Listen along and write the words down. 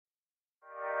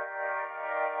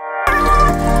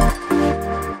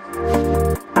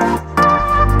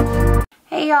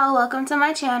Hey y'all, welcome to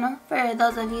my channel. For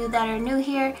those of you that are new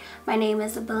here, my name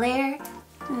is Blair.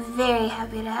 Very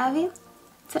happy to have you.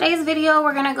 Today's video,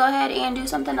 we're gonna go ahead and do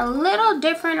something a little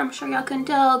different. I'm sure y'all can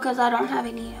tell because I don't have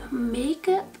any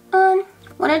makeup on.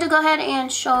 Wanted to go ahead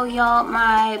and show y'all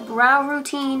my brow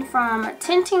routine, from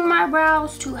tinting my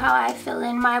brows to how I fill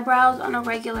in my brows on a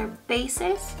regular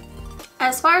basis.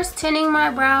 As far as tinting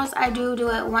my brows, I do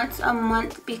it once a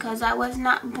month because I was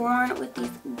not born with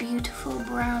these beautiful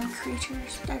brown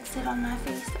creatures that sit on my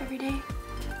face every day.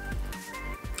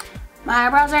 My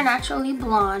eyebrows are naturally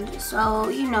blonde, so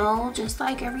you know, just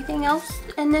like everything else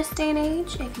in this day and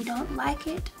age, if you don't like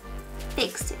it,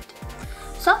 fix it.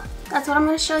 So that's what I'm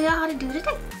going to show y'all how to do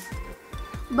today.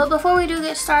 But before we do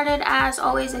get started, as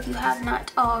always, if you have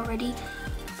not already,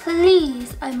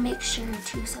 please make sure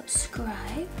to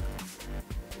subscribe.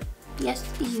 Yes,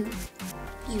 you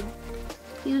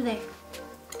there.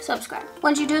 Subscribe.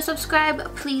 Once you do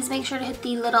subscribe, please make sure to hit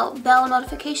the little bell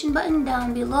notification button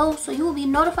down below so you will be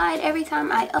notified every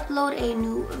time I upload a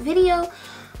new video,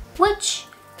 which,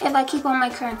 if I keep on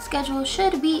my current schedule,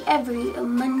 should be every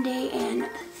Monday and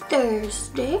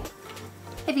Thursday.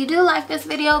 If you do like this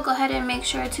video, go ahead and make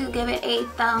sure to give it a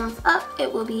thumbs up.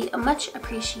 It will be much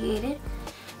appreciated.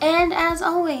 And as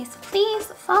always, please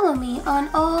follow me on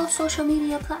all social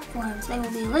media platforms. They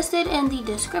will be listed in the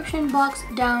description box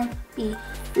down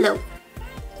below.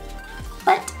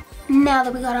 But now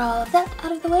that we got all of that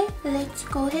out of the way, let's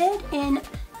go ahead and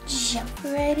jump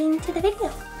right into the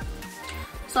video.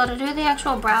 So to do the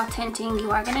actual brow tinting,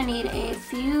 you are going to need a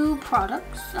few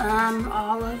products.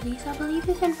 All of these I believe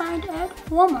you can find at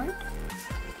Walmart.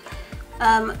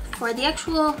 For the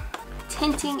actual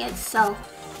tinting itself,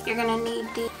 you're going to need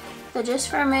the Just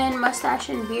for Men Mustache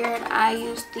and Beard. I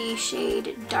use the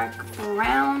shade Dark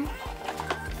Brown.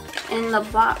 In the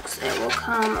box it will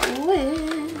come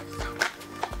with,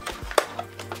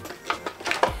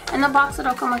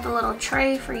 it'll come with a little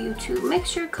tray for you to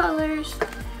mix your colors.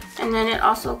 And then it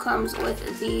also comes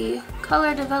with the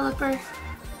color developer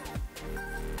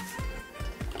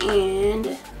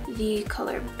and the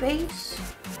color base.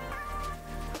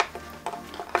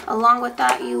 Along with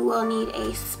that, you will need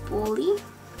a spoolie.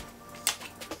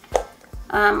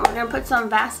 We're going to put some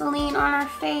Vaseline on our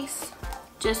face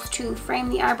just to frame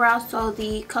the eyebrows so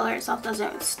the color itself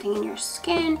doesn't stain your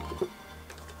skin.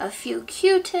 A few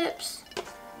Q-tips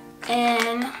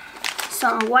and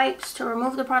some wipes to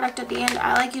remove the product at the end.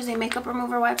 I like using makeup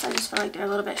remover wipes. I just feel like they're a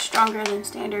little bit stronger than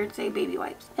standard, say, baby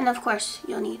wipes. And of course,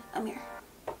 you'll need a mirror.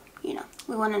 You know,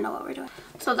 we want to know what we're doing.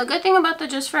 So the good thing about the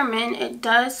Just for Men, it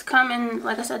does come in,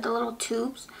 like I said, the little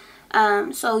tubes.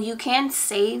 So you can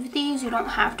save these. You don't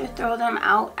have to throw them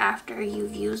out after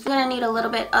you've used them. You're going to need a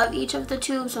little bit of each of the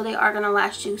tubes, so they are going to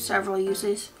last you several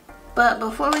uses. But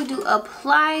before we do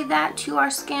apply that to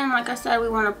our skin, like I said, we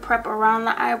want to prep around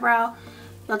the eyebrow.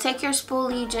 You'll take your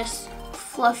spoolie, just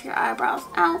fluff your eyebrows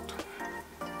out.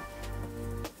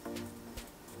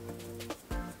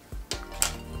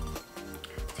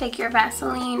 Take your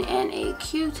Vaseline and a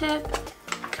Q-tip.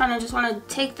 Kind of just want to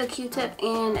take the Q-tip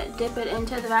and dip it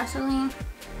into the Vaseline.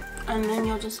 And then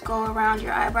you'll just go around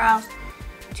your eyebrows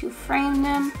to frame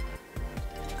them.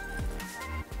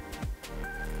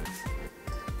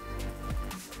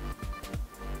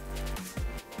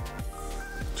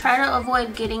 Try to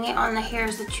avoid getting it on the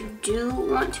hairs that you do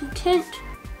want to tint,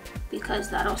 because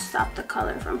that'll stop the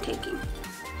color from taking.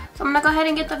 So I'm going to go ahead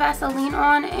and get the Vaseline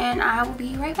on, and I will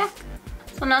be right back.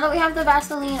 So now that we have the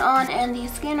Vaseline on and the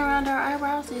skin around our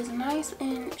eyebrows is nice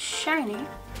and shiny,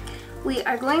 we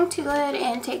are going to go ahead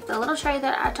and take the little tray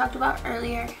that I talked about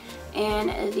earlier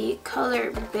and the color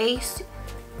base.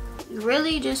 You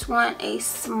really just want a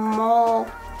small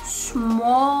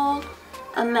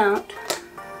amount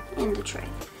in the tray.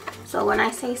 So when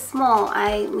I say small,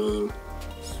 I mean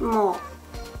small.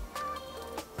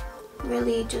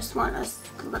 Really just want a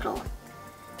little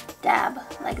dab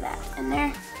like that in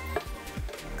there.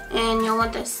 And you'll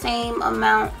want the same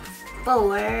amount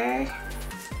for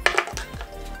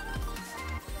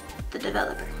the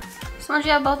developer. So once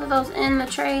you have both of those in the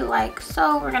tray like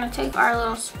so, we're going to take our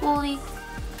little spoolie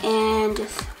and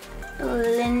just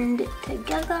blend it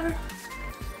together.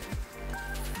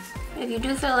 If you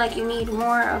do feel like you need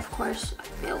more, of course,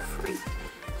 feel free.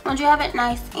 Once you have it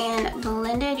nice and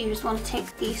blended, you just want to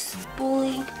take the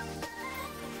spoolie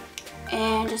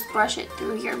and just brush it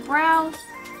through your brows.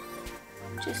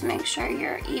 Just make sure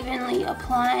you're evenly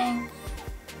applying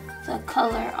the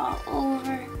color all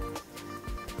over.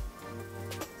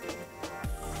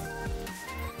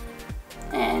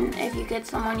 And if you get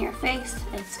some on your face,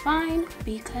 it's fine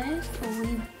because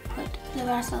we put the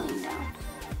Vaseline down.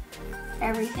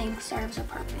 everything serves a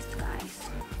purpose, guys.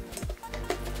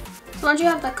 So once you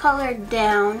have the color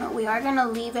down, we are gonna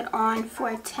leave it on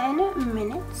for 10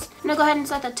 minutes. I'm gonna go ahead and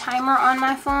set the timer on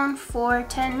my phone for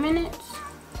 10 minutes.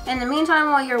 In the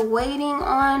meantime, while you're waiting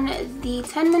on the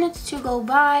 10 minutes to go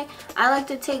by, I like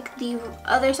to take the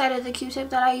other side of the Q-tip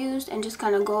that I used and just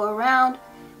kind of go around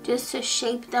just to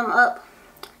shape them up,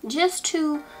 just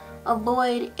to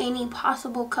avoid any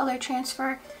possible color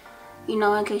transfer, you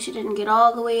know, in case you didn't get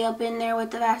all the way up in there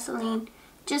with the Vaseline,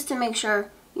 just to make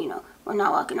sure, you know, we're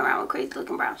not walking around with crazy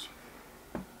looking brows.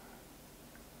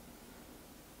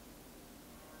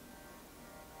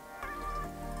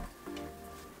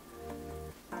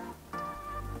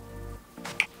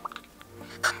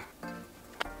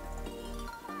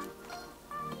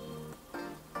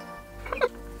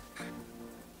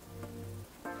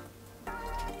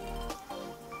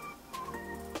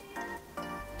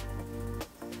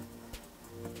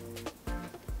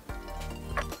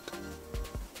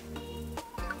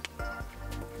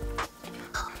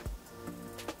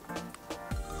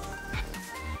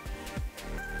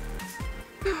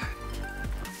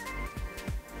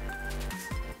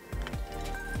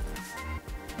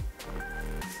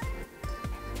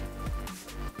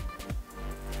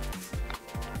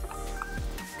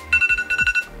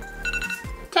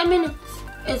 Minutes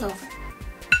is over.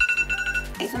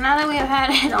 Okay, so now that we have had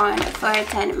it on for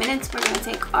 10 minutes, we're going to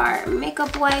take our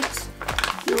makeup wipes.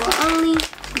 You will only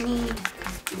need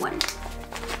one.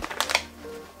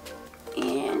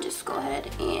 And just go ahead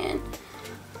and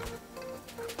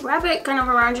wrap it kind of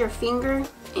around your finger,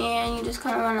 and you just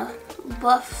kind of want to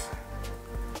buff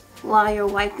while you're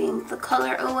wiping the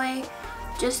color away,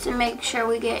 just to make sure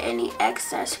we get any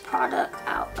excess product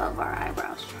out of our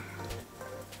eyebrows.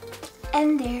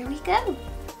 And there we go.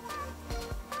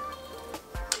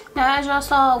 Now, as y'all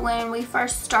saw when we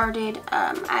first started,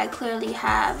 I clearly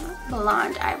have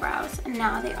blonde eyebrows, and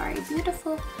now they are a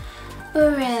beautiful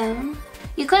brown.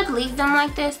 You could leave them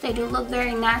like this. They do look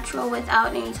very natural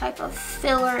without any type of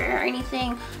filler or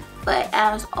anything, but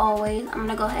as always, I'm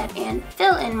gonna go ahead and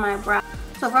fill in my brow.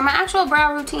 So for my actual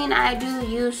brow routine, I do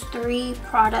use 3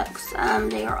 products.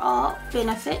 They are all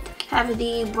Benefit. I have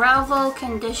the Browvo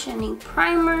Conditioning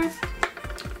Primer,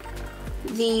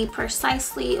 the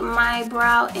Precisely My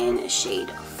Brow in shade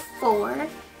 4,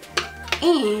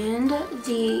 and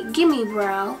the Gimme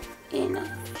Brow in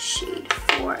shade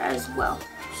 4 as well.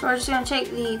 So we're just going to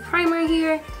take the primer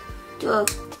here, do a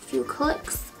few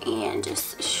clicks, and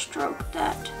just stroke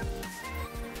that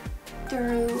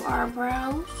through our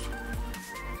brows.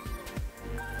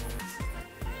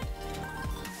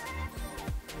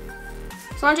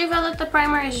 So once you feel that the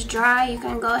primer is dry, you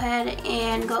can go ahead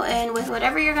and go in with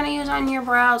whatever you're going to use on your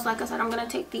brows. Like I said, I'm going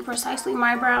to take the Precisely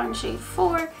My Brow in shade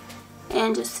 4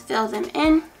 and just fill them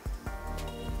in.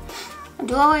 I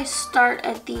do always start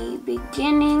at the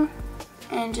beginning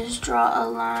and just draw a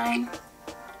line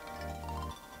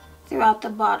throughout the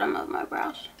bottom of my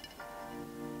brows.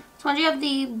 So once you have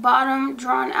the bottom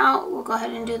drawn out, we'll go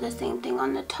ahead and do the same thing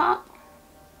on the top.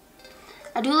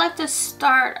 I do like to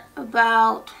start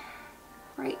about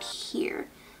right here.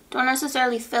 Don't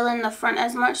necessarily fill in the front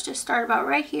as much, just start about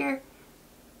right here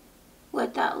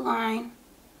with that line.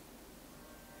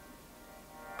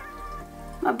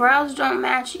 My brows don't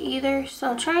match either,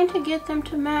 so trying to get them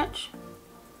to match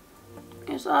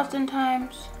is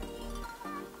oftentimes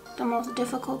the most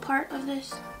difficult part of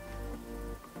this.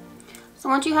 So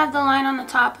once you have the line on the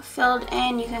top filled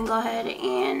in, you can go ahead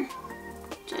and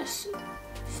just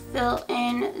fill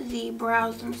in the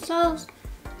brows themselves.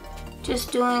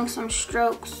 Just doing some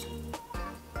strokes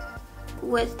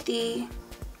with the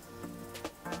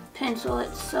pencil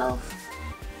itself,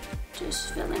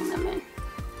 just filling them in.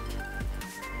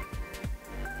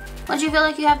 Once you feel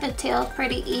like you have the tails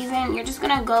pretty even, you're just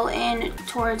gonna go in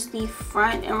towards the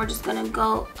front, and we're just gonna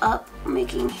go up,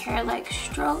 making hair-like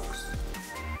strokes.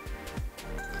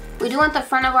 We do want the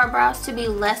front of our brows to be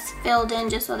less filled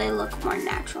in, just so they look more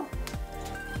natural.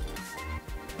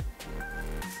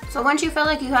 So once you feel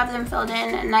like you have them filled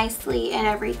in nicely and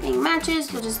everything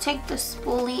matches, you'll just take the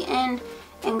spoolie end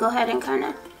and go ahead and kind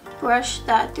of brush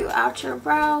that throughout your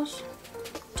brows,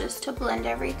 just to blend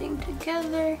everything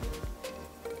together.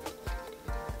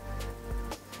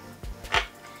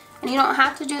 And you don't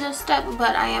have to do this step,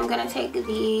 but I am going to take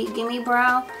the Gimme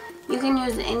Brow. You can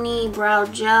use any brow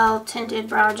gel, tinted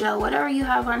brow gel, whatever you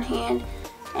have on hand,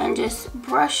 and just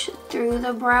brush through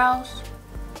the brows,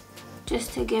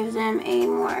 just to give them a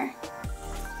more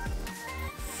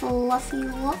fluffy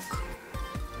look.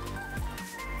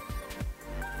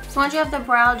 So once you have the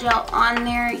brow gel on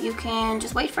there, you can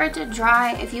just wait for it to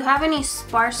dry. If you have any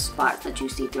sparse spots that you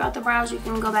see throughout the brows, you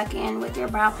can go back in with your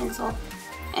brow pencil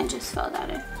and just fill that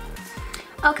in.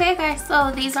 Okay guys,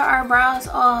 so these are our brows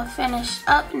all finished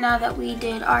up now that we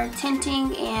did our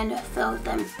tinting and filled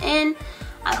them in.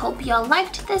 I hope y'all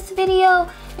liked this video.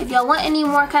 If y'all want any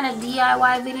more kind of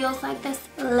DIY videos like this,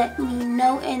 let me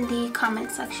know in the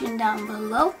comment section down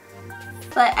below.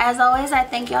 But as always, I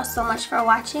thank y'all so much for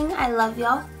watching. I love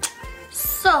y'all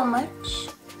so much.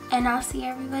 And I'll see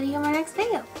everybody in my next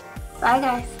video. Bye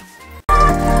guys.